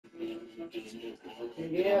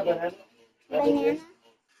Yeah, banana. Banana?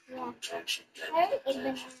 Yeah. I already ate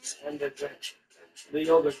banana. And the drink. The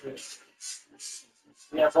yogurt drink.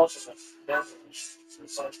 Yeah, both of them. Yeah.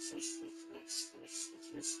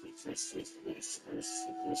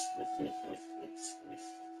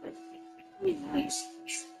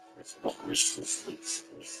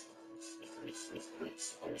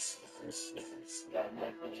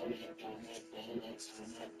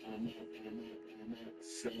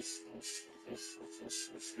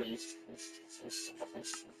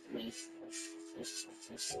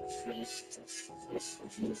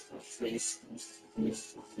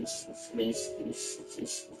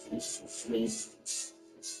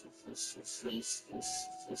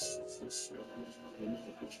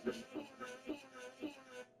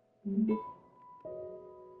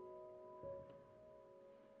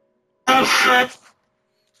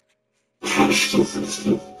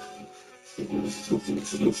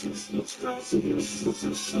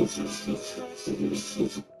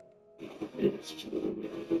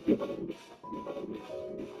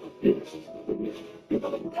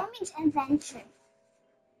 What means adventure?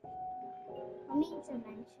 What means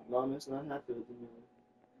adventure? Mom is not happy with me.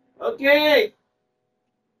 Okay.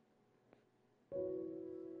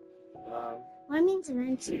 What means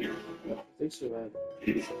adventure? Thanks for that.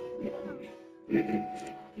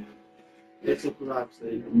 It's a collapse,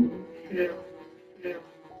 lady.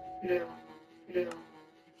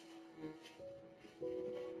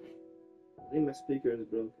 I think my speaker is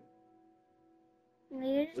broken. No,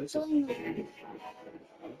 you're just doing it.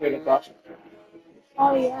 Okay, the caution.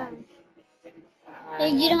 Oh yeah.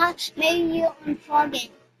 Maybe you don't have, maybe you unplug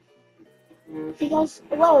it. Because,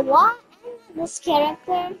 wait, what? This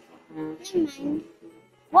character? Never mind.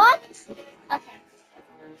 What? Okay.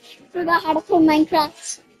 Forgot how to play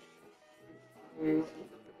Minecraft.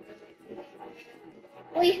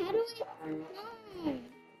 Wait, how do I? No.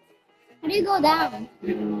 How do you go down?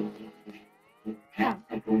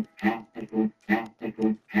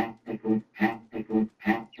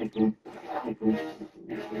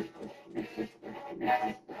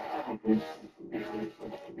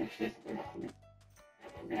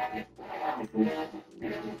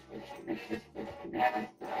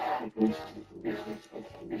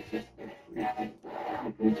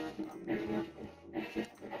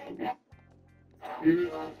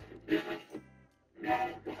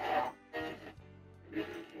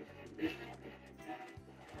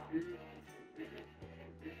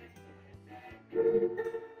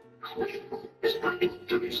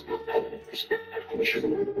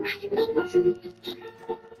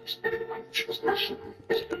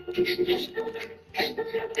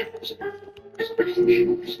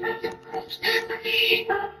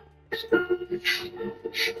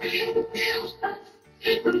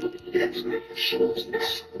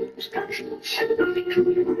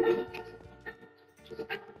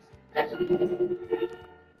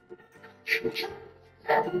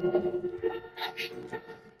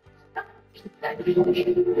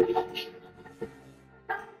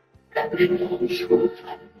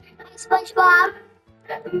 SpongeBob.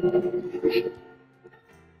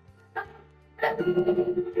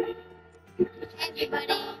 Hey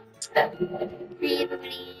everybody. Hey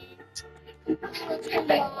everybody. Let's go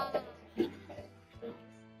mob.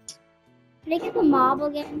 Can I get the mob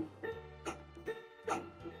again?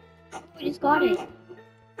 Oh, we just got it.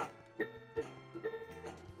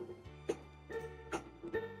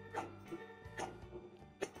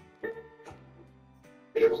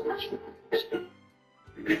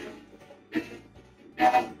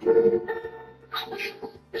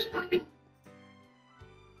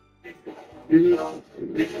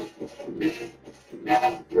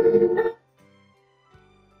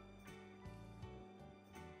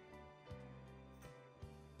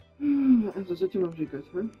 To co ci mam żygać,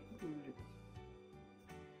 he?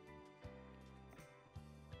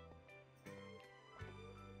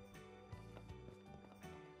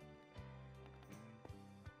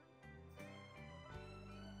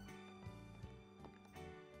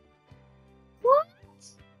 What?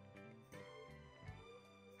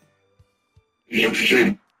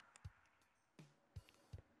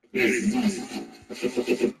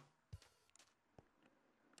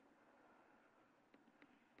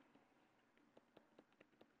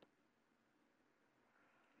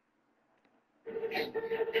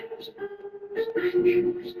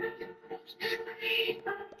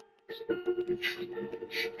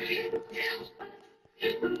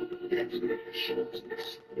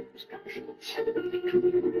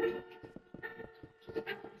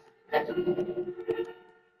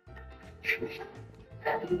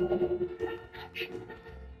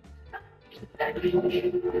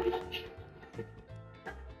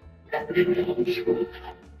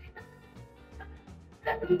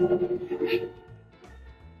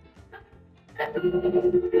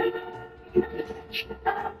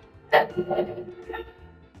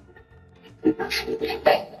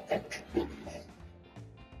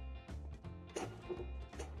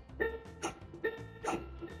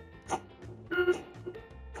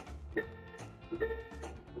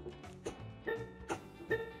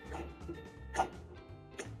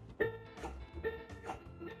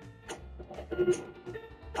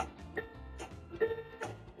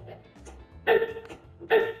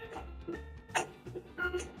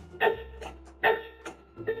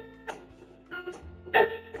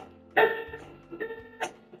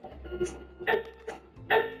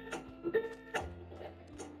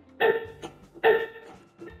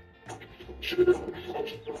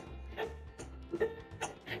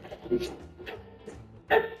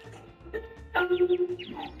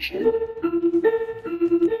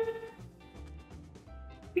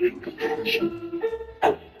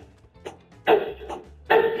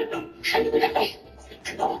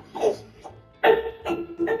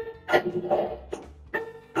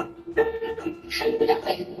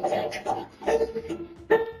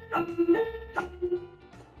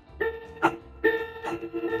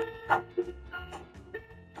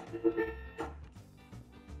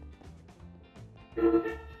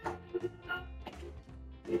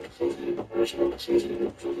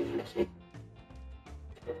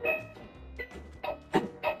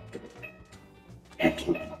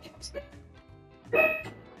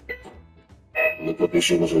 Non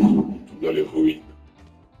capisci cosa è tutto, dalle ruine.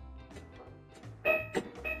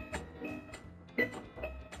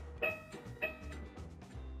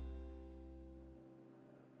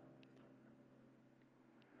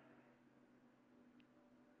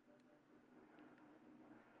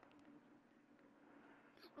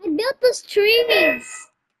 I built those trees.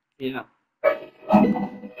 Yeah.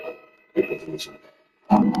 E cosa?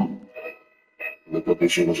 Non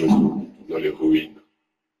capisci cosa è tutto, dalle ruine.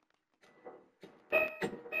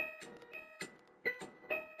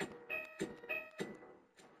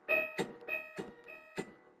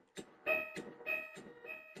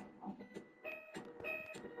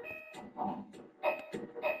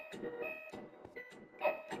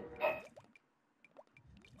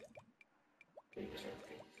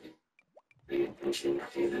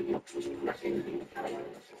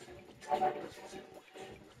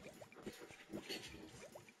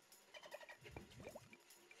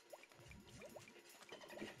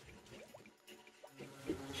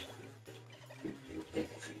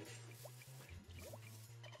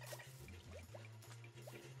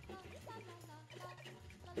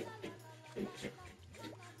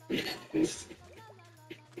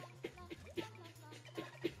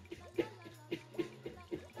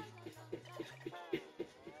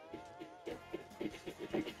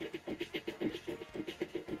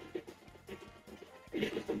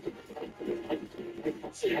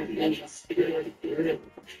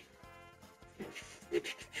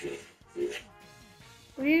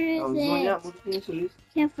 Where is Bisogna it? molti solista.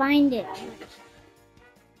 Can't find it. Oh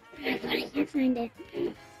my god, I can't find it.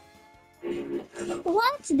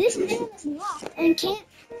 What? This man is locked and can't.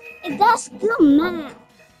 That's the map.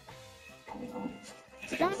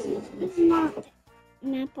 That's not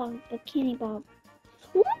map of Bikini Bob.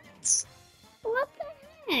 What? What the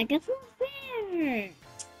heck? That's not fair.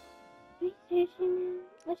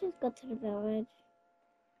 Let's just go to the village.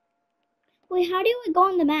 Wait, how do we go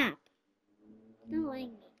on the map? It's not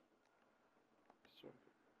letting me.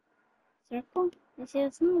 Circle? I see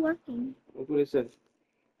it's not working. That's what it says.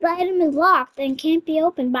 The item is locked and can't be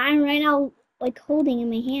opened, but I'm right now like holding in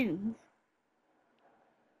my hand.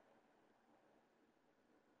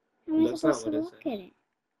 How am I That's supposed not to what it look says. at it?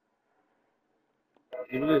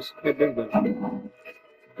 You just hit this button.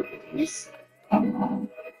 This.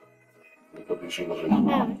 Non capisci cosa è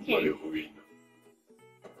tutto, Oh, okay. dalle ruine.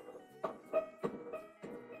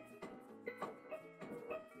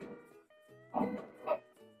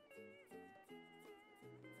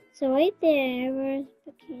 So right there, where's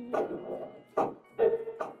Bikini?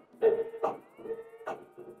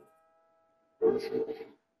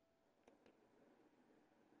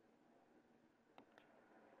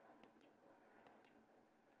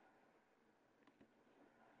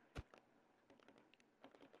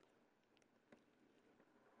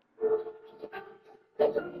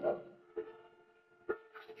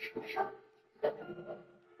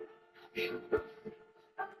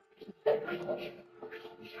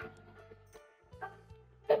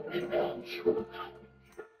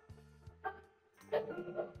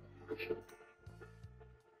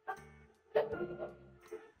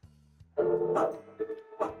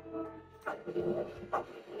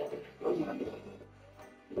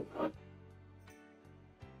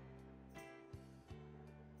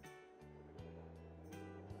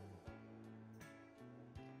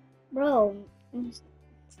 Bro, is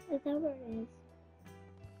that what it is?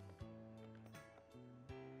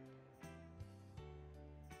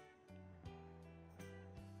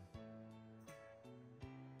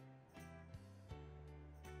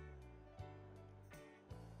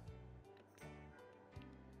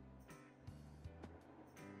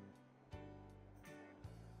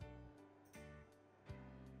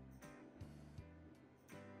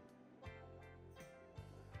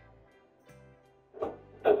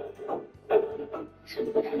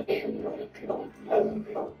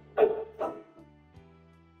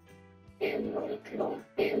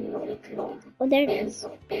 Oh, there it is.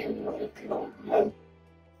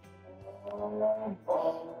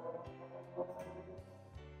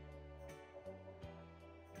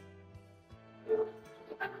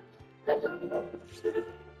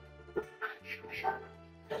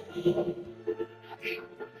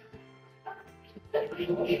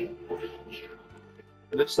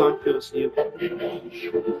 This song feels new.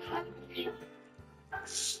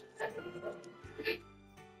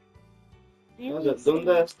 Cosa?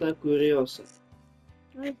 ¿Dónde está curiosa?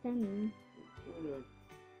 What does that mean?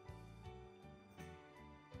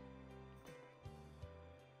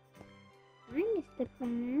 I missed the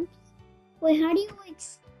Krabs. Wait, how do you like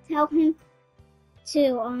tell him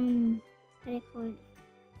to how do you call it?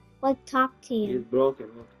 Like talk to He's you? broken.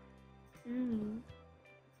 Look.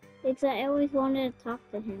 Because I always wanted to talk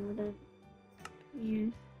to him, but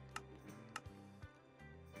yeah.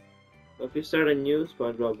 So if you start a new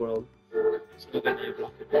SpongeBob world, it's not gonna be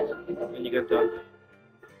broken when you get done.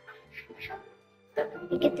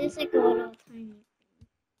 You get this like a little tiny.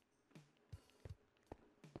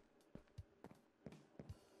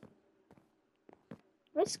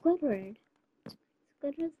 Where's Squidward?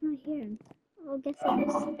 Squidward's not here. Oh, I guess I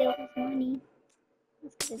just steal his money.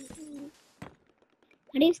 That's good.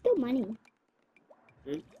 How do you steal money?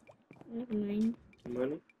 Never mind.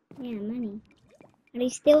 Money? Yeah, money. How do you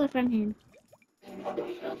steal it from him?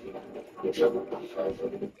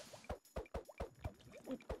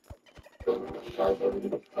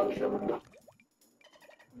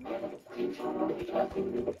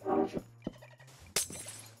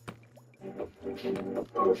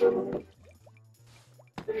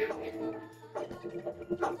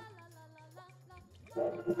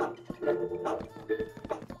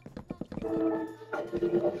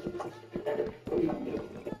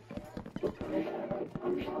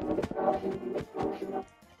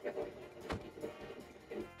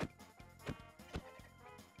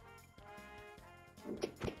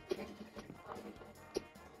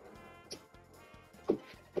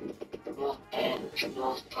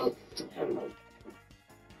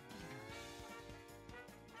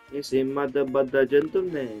 He's a mother bada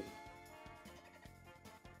gentleman.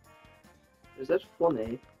 Is that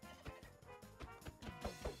funny?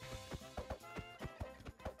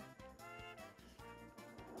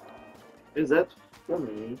 Is that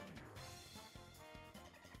funny?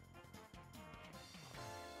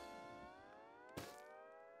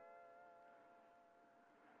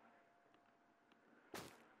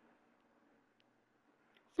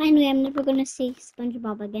 Finally, I'm never gonna see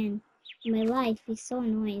SpongeBob again in my life. He's so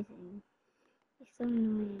annoying. He's so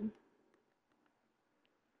annoying.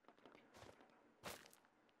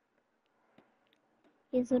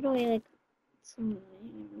 He's literally like so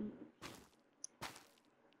annoying.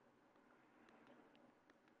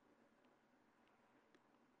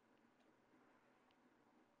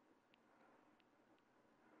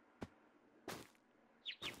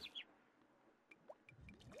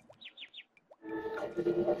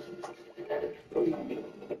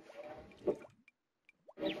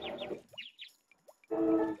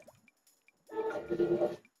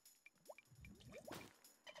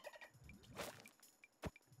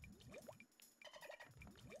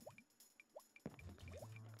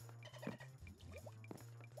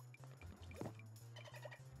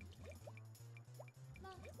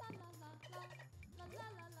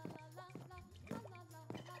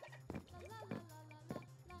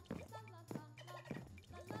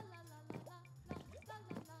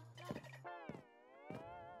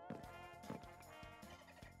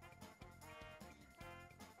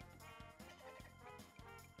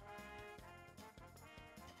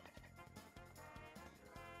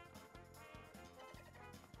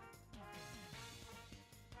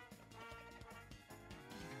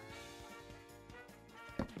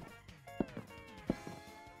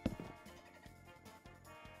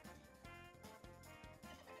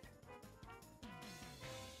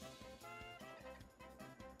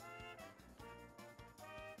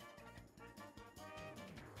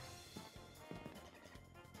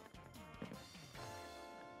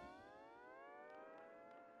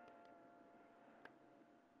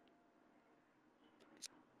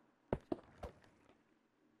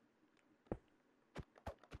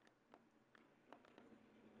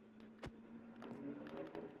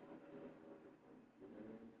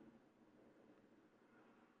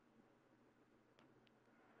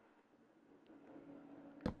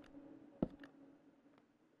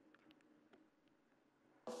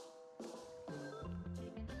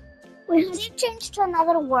 Wait, how do you change to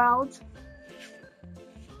another world?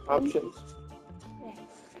 Options. Yes.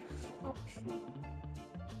 Option.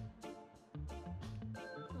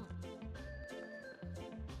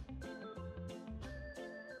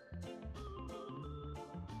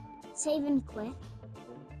 Save and quit.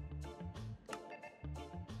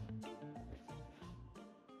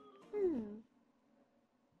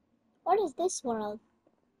 What is this world?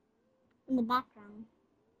 In the background.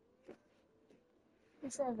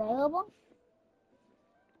 Is it available?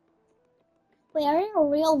 Wait, are there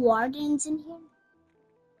real wardens in here?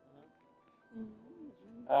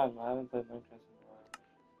 I haven't played Minecraft in a while.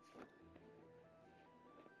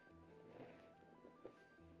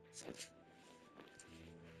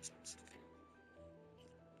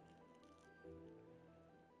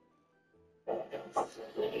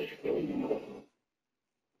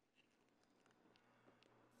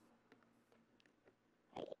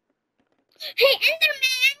 Hey,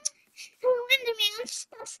 Enderman! Hello, Enderman!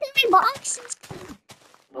 Stop stealing boxes!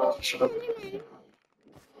 Enderman!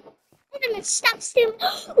 Enderman, stop stealing!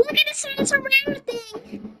 Look at this little rare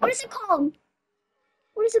thing! What is it called?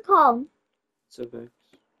 What is it called? It's a Vex.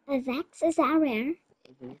 A Vex? Is that rare?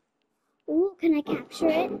 Ooh, can I capture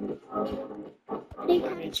it? How do you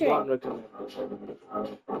capture One it? recommend.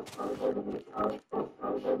 How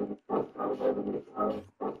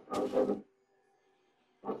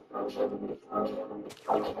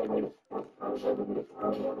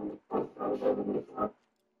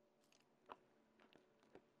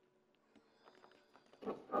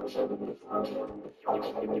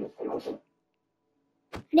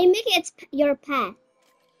do you make it your pet?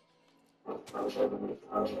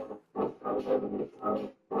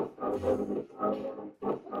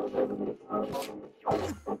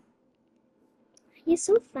 He's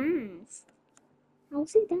so fast. How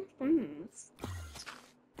is he that fast?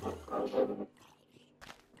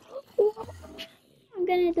 I'm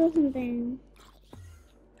gonna do something.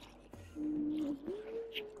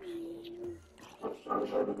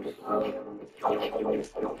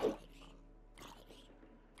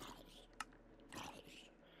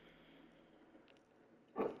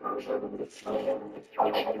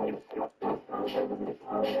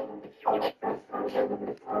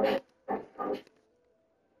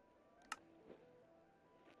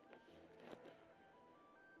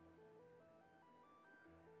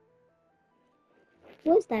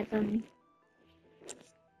 Who's that guy?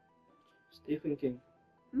 Stephen King.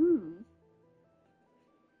 Oh.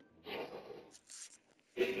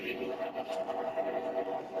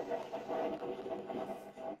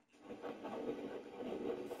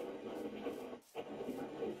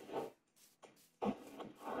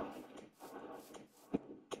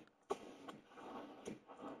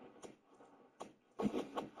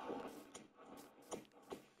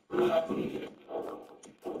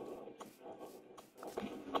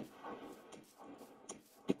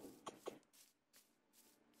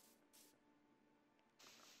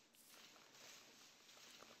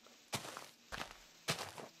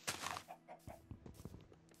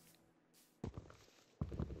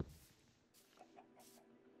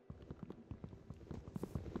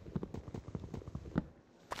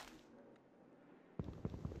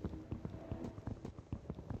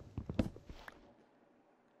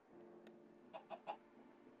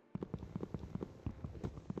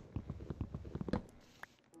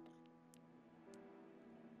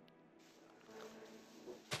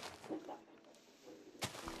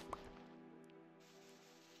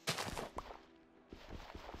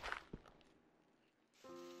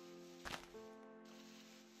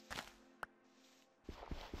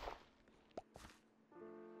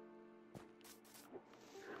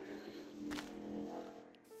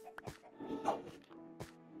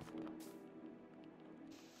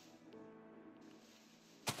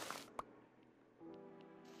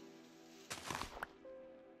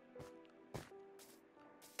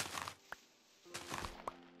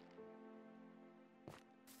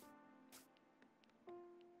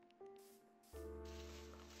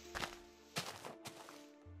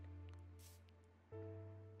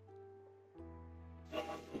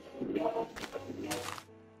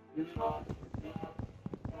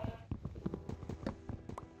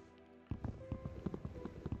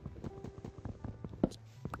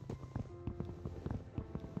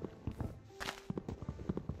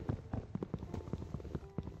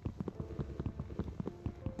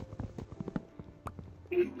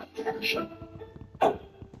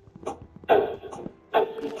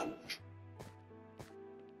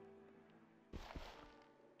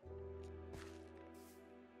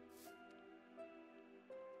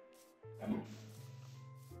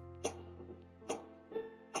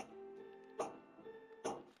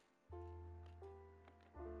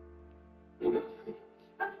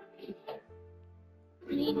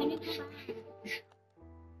 how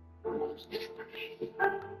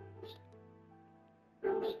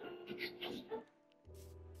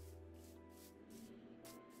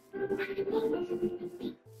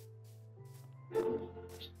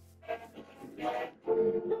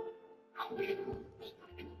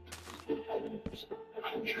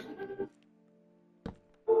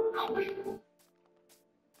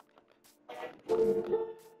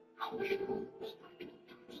do you come back?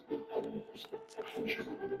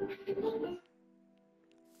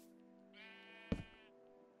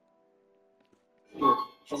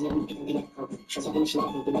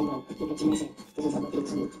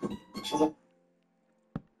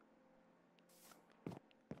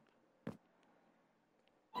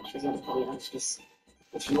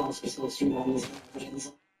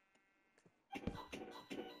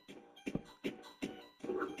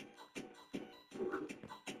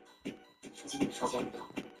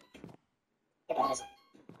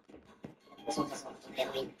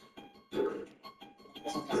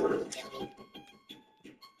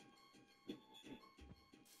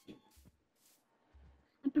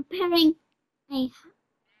 I'm preparing a.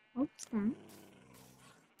 What's that?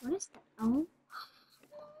 What is that? Oh,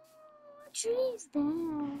 what tree is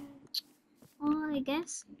that? Well, I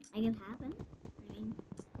guess I can have it. I mean,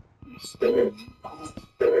 I like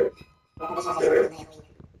that.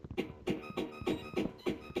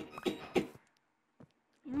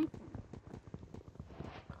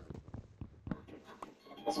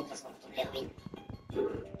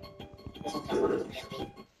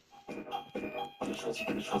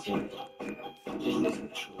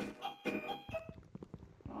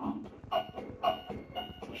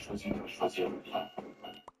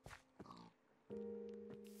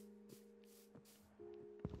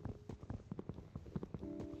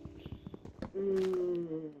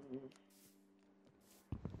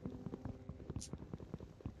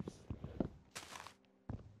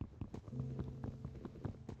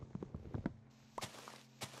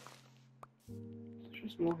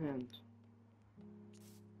 Just more hand.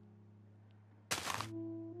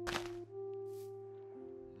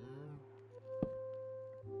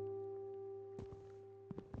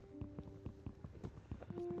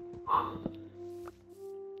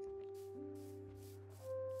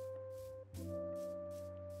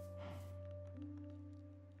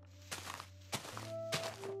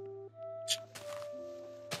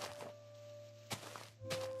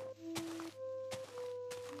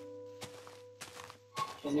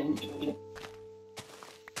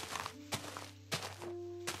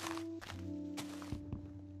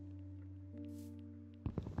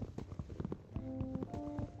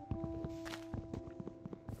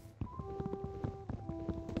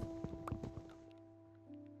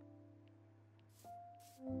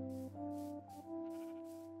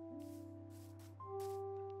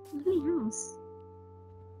 Look at my house.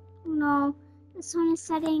 Oh no, the sun is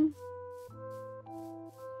setting.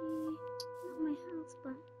 Not my house,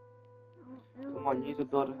 but. Come on, you need to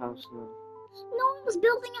build a house now. No, I was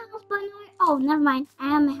building a house, but no. Oh, never mind. I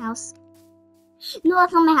have my house. No,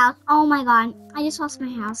 that's not my house. Oh my god. I just lost my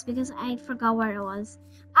house because I forgot where it was.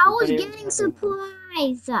 I was getting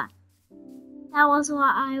supplies. That was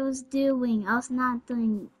what I was doing. I was not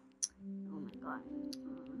doing. Oh my god.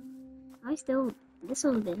 I still. This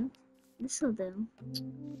will do. This will do.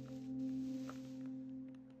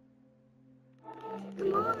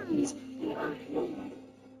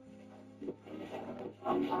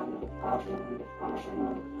 Come on.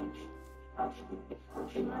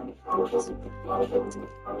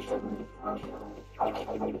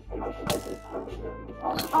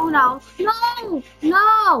 Oh no! No!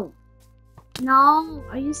 No! No!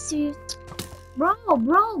 Are you serious? Bro!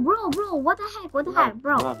 What the heck? What the heck,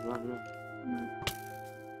 bro? Run.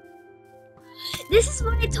 This is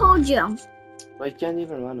what I told you. But you can't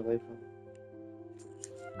even run away from it.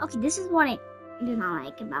 Okay, this is what I do not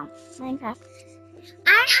like about Minecraft.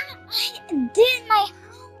 I did my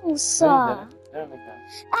house. There, like that.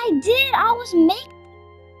 I did. I was making.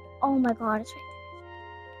 Oh my god, it's right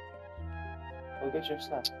Go get your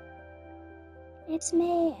stuff. there. It's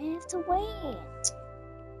me. I have to wait.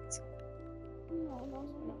 No.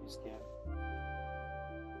 Don't be scared.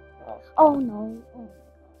 Oh no. Oh my god.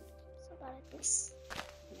 So bad at this.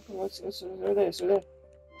 It's right there. It's right there.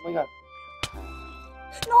 Oh my god.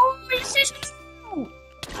 No, it's just. No.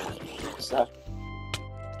 Stop.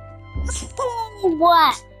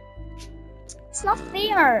 What? It's not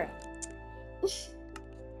fair.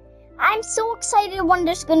 I'm so excited when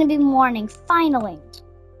there's gonna be morning, finally.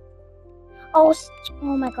 Oh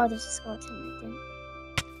my god, there's a skeleton right there.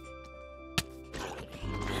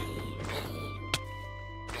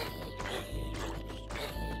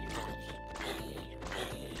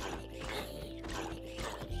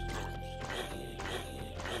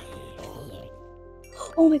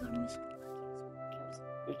 Oh my god, I missed.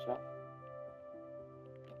 Good job.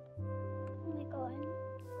 Oh my god.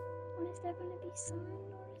 When is there gonna be sun?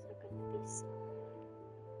 Or is there gonna be sun?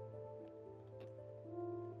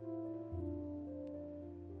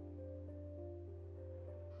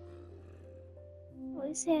 At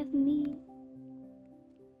least I have meat.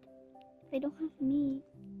 If I don't have meat,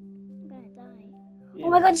 I'm gonna die. Yeah. Oh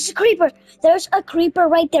my god, there's a creeper! There's a creeper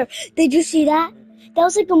right there. Did you see that? That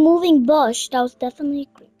was like a moving bush. That was definitely a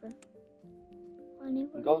creeper.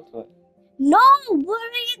 Go to it. No! What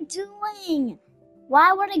are you doing?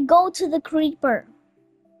 Why would I go to the creeper?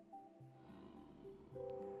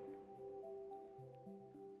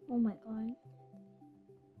 Oh my god.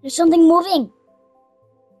 There's something moving.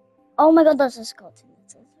 Oh my god, that's a skeleton.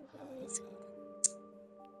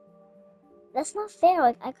 That's not fair.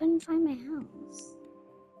 Like, I couldn't find my house.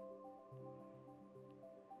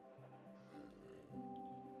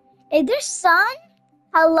 Is there sun?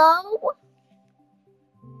 Hello?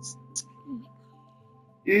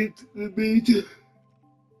 It's the beach.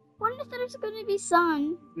 When is there's gonna be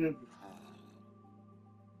sun?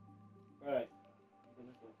 Alright.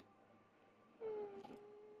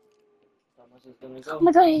 Thomas is gonna go. Oh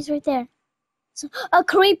my god, he's right there. So, a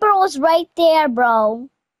creeper was right there, bro.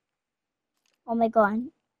 Oh my god.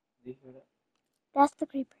 Did you hear that? That's the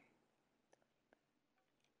creeper.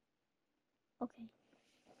 Okay.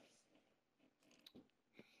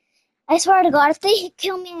 I swear to God, if they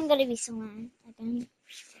kill me, I'm gonna be so mad again.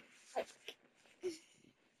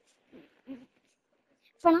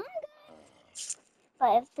 For now, I'm good.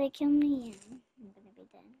 But if they kill me, yeah, I'm gonna be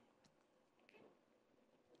dead.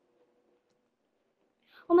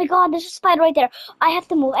 Oh my god, there's a spider right there. I have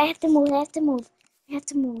to move, I have to move, I have to move. I have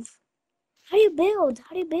to move. How do you build?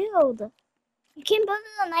 How do you build? You can't build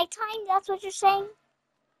in the nighttime? That's what you're saying?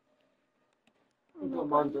 Oh my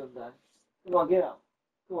Come on, do that. Come on, get out.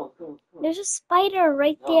 Come on, come on, come on. There's a spider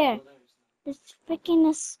right No, there. no, there's There's freaking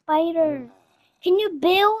a spider. Can you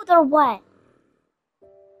build or what?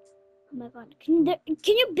 Oh my god. Can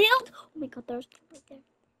you build? Oh my god, there's right there.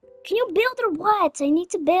 Can you build or what? I need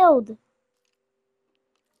to build.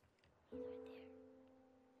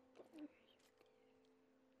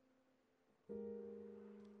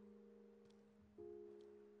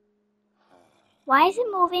 Why is it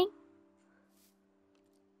moving?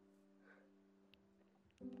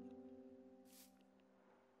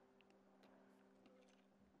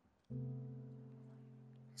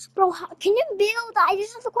 Bro, can you build? I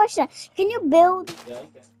just have a question. Can you build Yeah,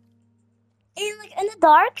 okay. in the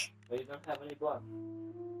dark? But you don't have any block.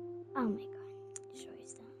 Oh my god. Sure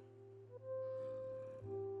is that.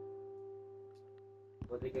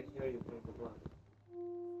 But they can hear you from the block.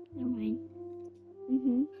 Never mind.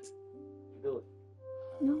 Mm-hmm. Do it.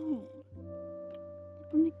 No.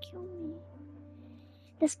 They're gonna kill me.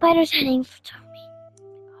 The spider's heading for me.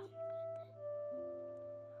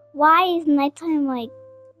 Why is nighttime like...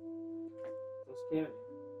 So scary.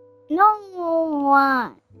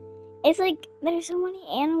 No! It's like there's so many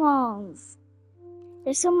animals.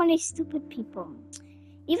 There's so many stupid people.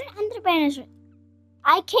 Even Enderman is...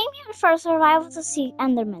 I came here for survival to see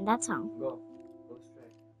Enderman, that's all. Go. Go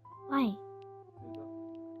straight. Why? You go.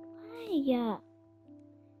 Why? Yeah.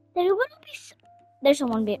 There wouldn't be... There's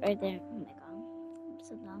someone right there. Oh my god. I'm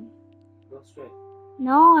so dumb. Go straight.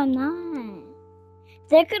 No, I'm not.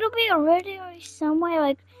 There could be a radio somewhere,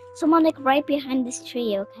 like someone like right behind this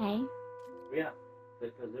tree, okay? Yeah.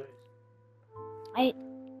 Because there is.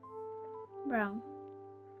 Bro,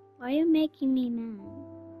 why are you making me mad?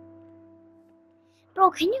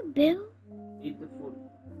 Bro, can you build? Eat the food.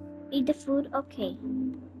 Eat the food? Okay.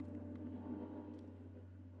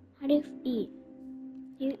 How do you eat?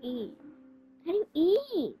 Do you eat? How do you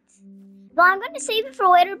eat? Well, I'm gonna save it for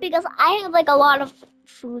later because I have like a lot of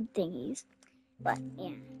food thingies. But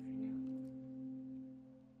yeah.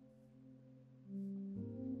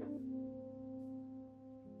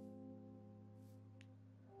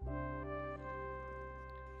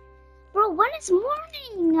 Bro, when is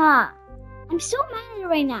morning? I'm so mad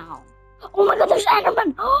right now. Oh my god, there's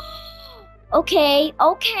Enderman! Okay.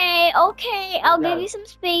 I'll give you some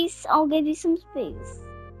space. He's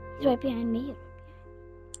right behind me.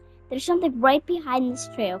 There's something right behind this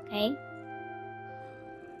tree, okay?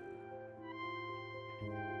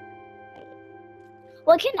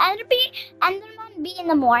 Well, can Enderman be in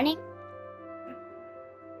the morning?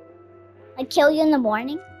 Like kill you in the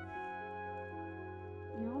morning?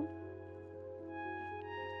 No?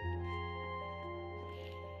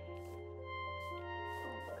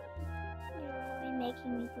 You're really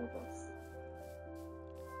making me do this.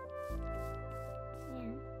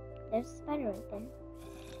 Yeah. There's a spider right there.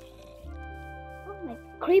 Oh,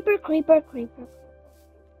 Like creeper, creeper, creeper.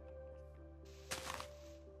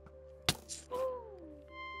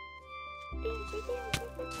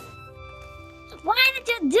 Why did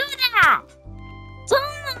you do that?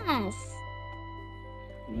 Thomas!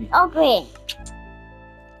 Okay.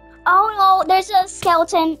 Oh no, there's a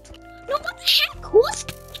skeleton. No, what the heck? Who's...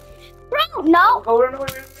 Bro, no. Go run away,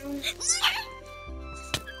 run away.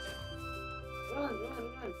 Run, run,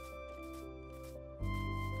 run.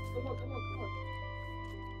 Come on, come on, come on.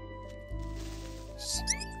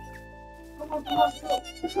 Come on, come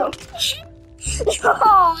on, go.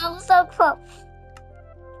 Oh, I'm so close.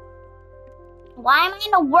 Why am I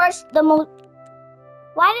in the worst, the most...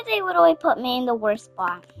 Why did they literally put me in the worst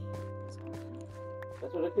spot?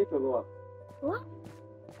 That's what I think will go up. What?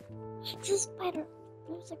 It's a spider.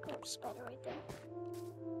 There's a ghost spider right there.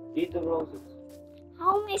 Eat the roses.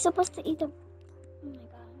 How am I supposed to eat the... Oh my god.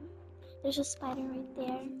 There's a spider right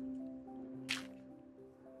there.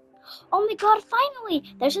 Oh my god, finally!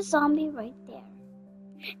 There's a zombie right there.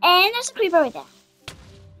 And there's a creeper right there.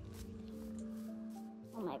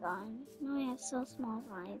 Oh my god. Now I have so small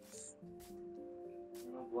lives.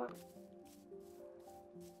 No, what?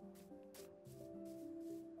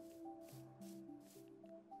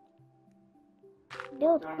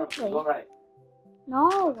 Build No, quickly. go right.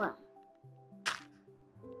 No.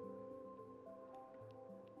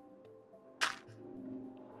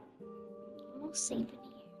 I'm not safe in here.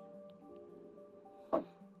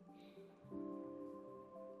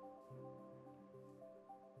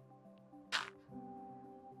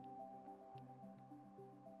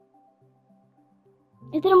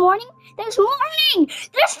 Is it morning? There's morning!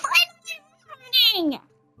 There's finally morning!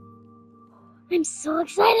 I'm so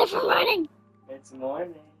excited for morning! It's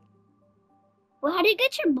morning. Well, how do you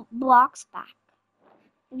get your blocks back?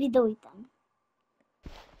 If you delete them.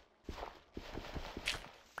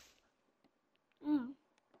 Oh.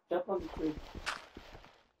 Jump on the tree.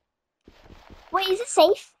 Wait, is it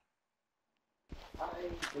safe? I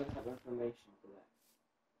don't have information for that.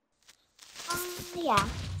 Yeah.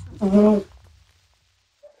 Mm-hmm.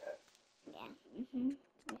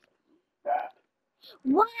 Yeah.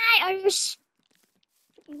 Why are you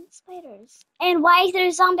freaking spiders? And why is there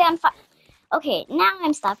a zombie on fire? Okay, now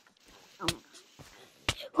I'm stuck. Oh my god.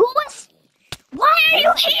 Who was... Why are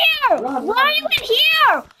you here? Why are you in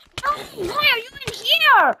here? No, why are you in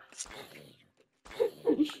here?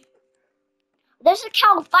 There's a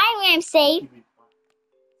cow. Finally, I'm safe.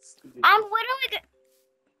 I'm literally...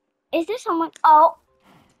 Is there someone... Oh.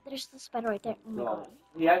 There's the spider right there. Oh my god.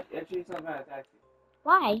 Yeah, actually, it's not gonna attack you.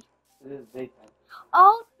 Why? It is daytime.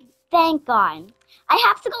 Oh, thank God. I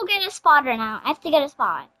have to go get a spotter now. I have to get a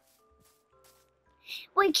spot.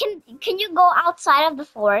 Wait, can you go outside of the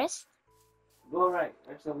forest? Go right.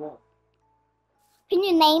 There's a wall. Can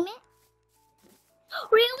you name it?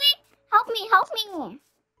 Really? Help me, help me.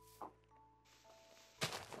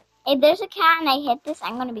 If there's a cat and I hit this,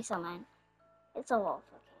 I'm gonna be so mad. It's a wolf.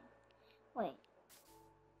 Okay.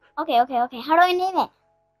 Wait. Okay. How do I name it?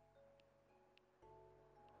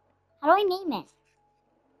 How do I name it?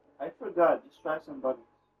 I forgot. Just try some buttons.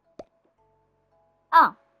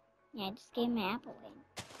 Oh. Yeah, I just gave my apple away.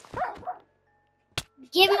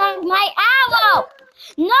 Give me my apple!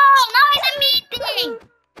 No, it's a meat thing!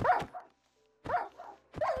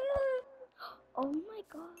 Oh my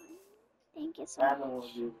god. Thank you so much. Animal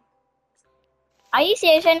abuse. Are you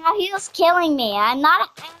serious right now? He was killing me. I'm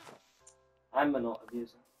not I'm an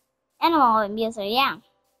abuser. animal abuser, yeah.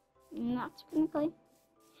 Not technically.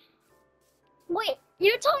 Wait,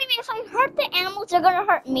 you're telling me if I hurt the animals, they're gonna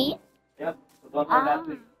hurt me? Yep. So don't hurt that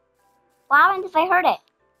tree. What happens if I hurt it?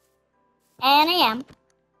 And I am.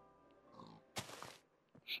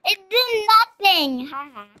 It did nothing!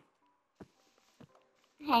 Haha.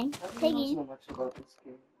 Okay, I don't Piggy. know so much about this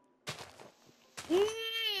game.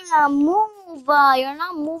 Move! You're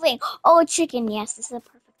not moving. Oh, chicken. Yes, this is a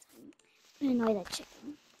perfect time. I annoy that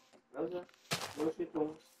chicken. Rosa, where's your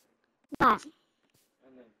toes? What?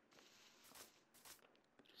 And then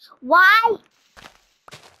Why?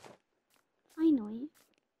 I annoy you.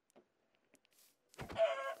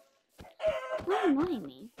 Don't annoy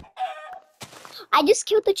me. I just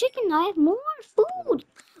killed the chicken. Now I have more food.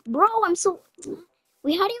 Bro, I'm so...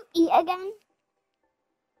 Wait, how do you eat again?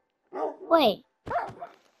 Wait.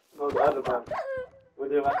 go the other one.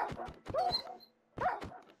 With your left one.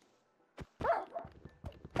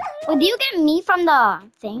 Wait, do you get meat from the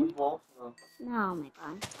thing? Wolf? No. Oh my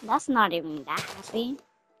god. That's not even that happy.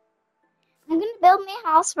 I'm gonna build my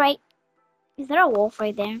house right... Is there a wolf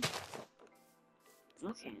right there?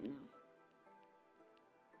 Okay, no.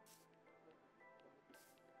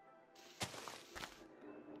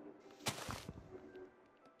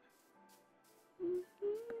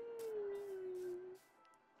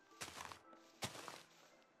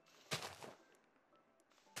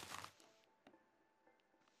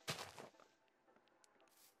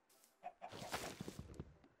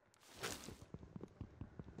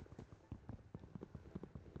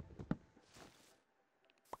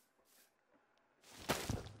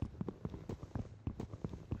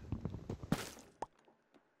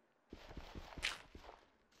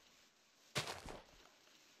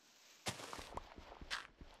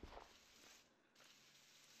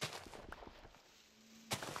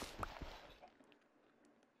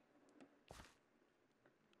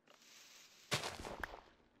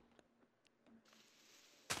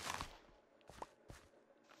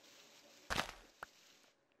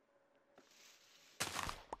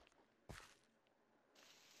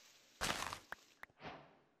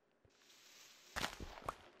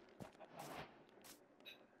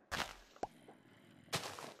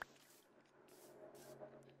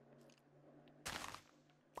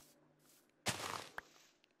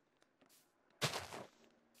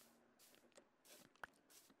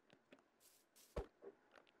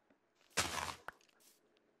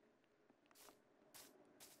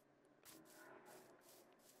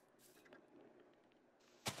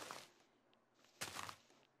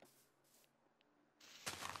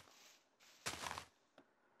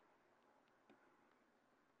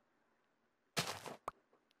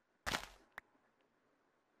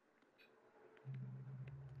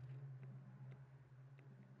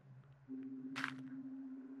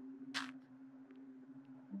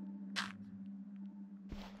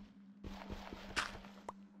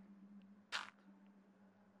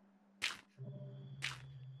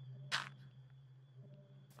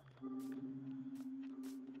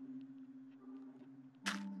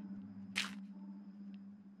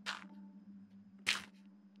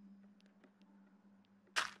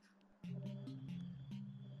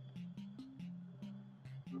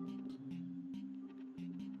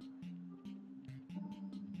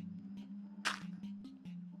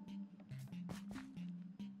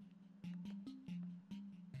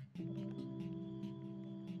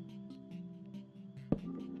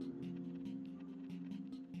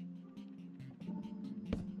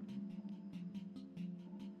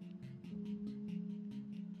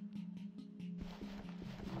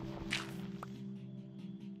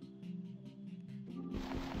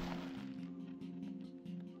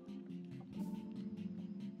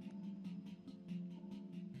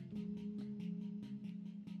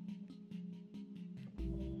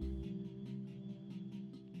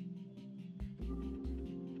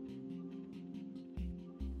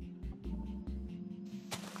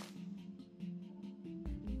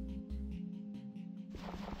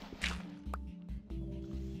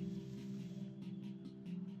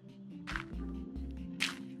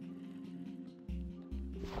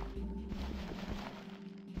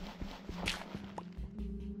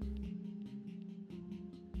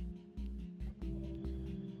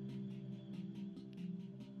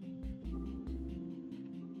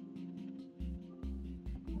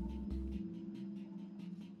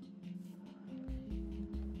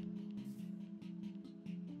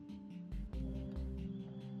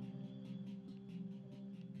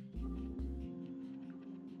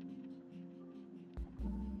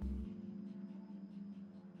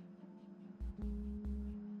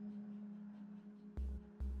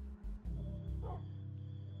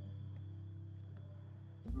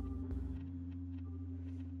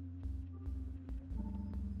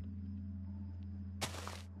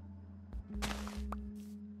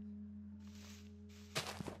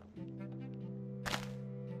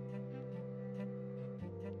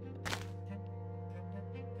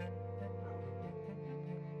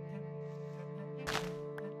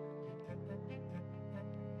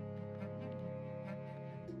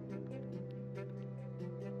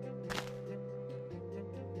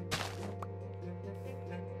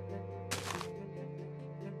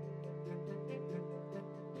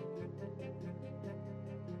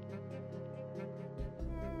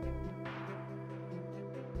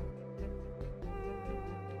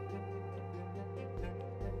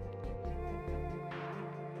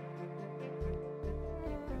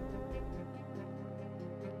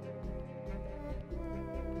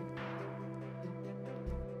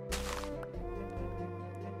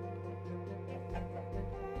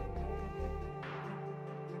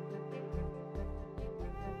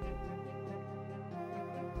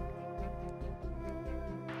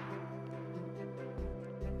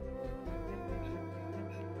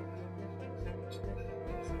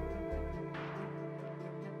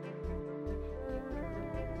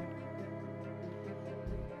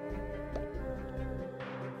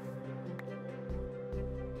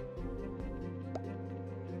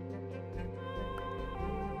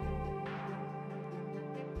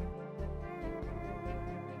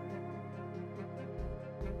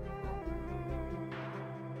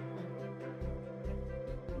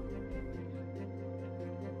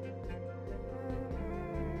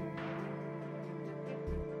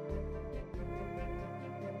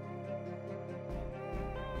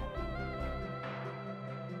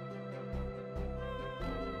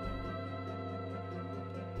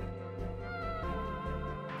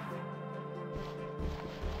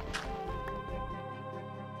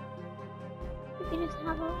 We can just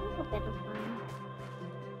have a little bit of fun.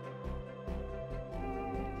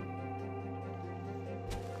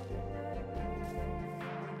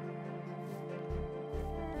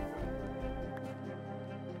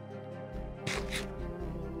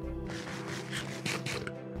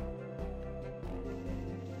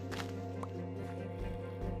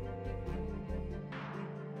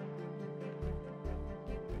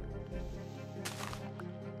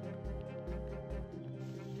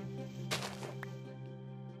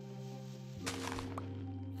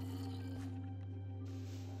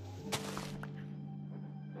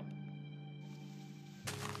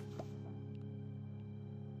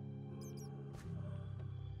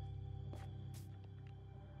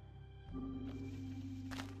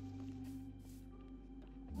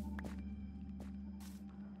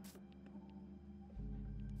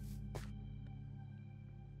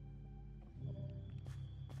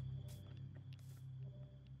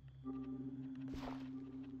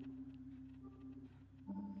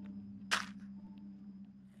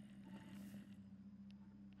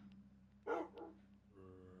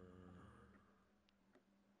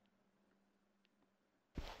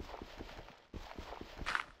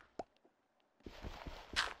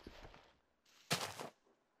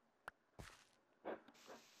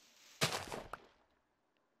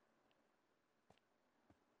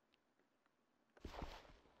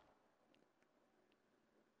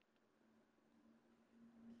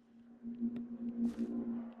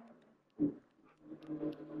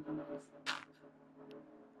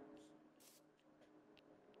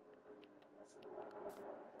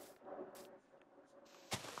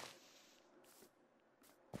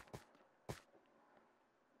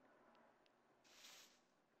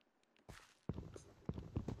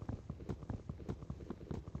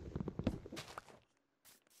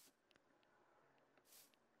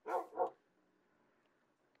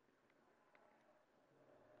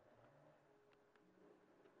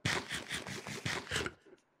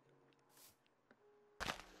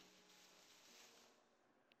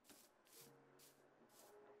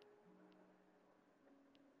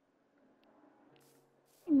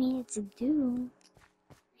 mean to do.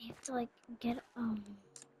 I have to like get a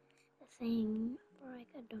thing for like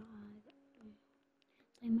a dog. So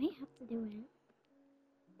I might have to do it.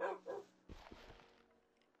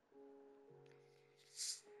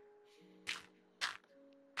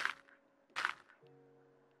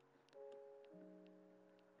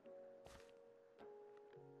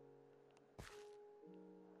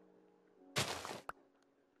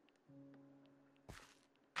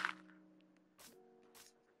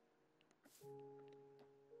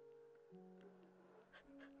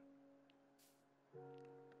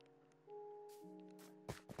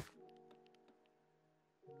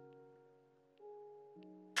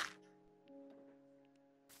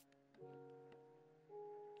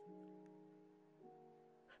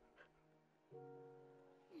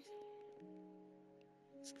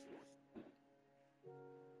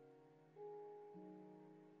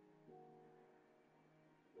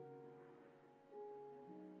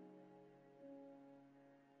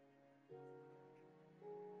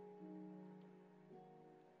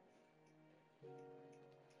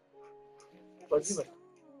 Спасибо.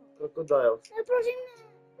 Крокодайл. No, proszę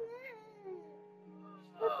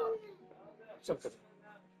Що це?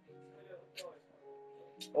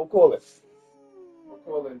 Уколи.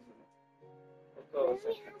 Уколи. Уколи.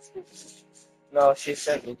 No, she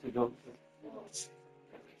sent me to go.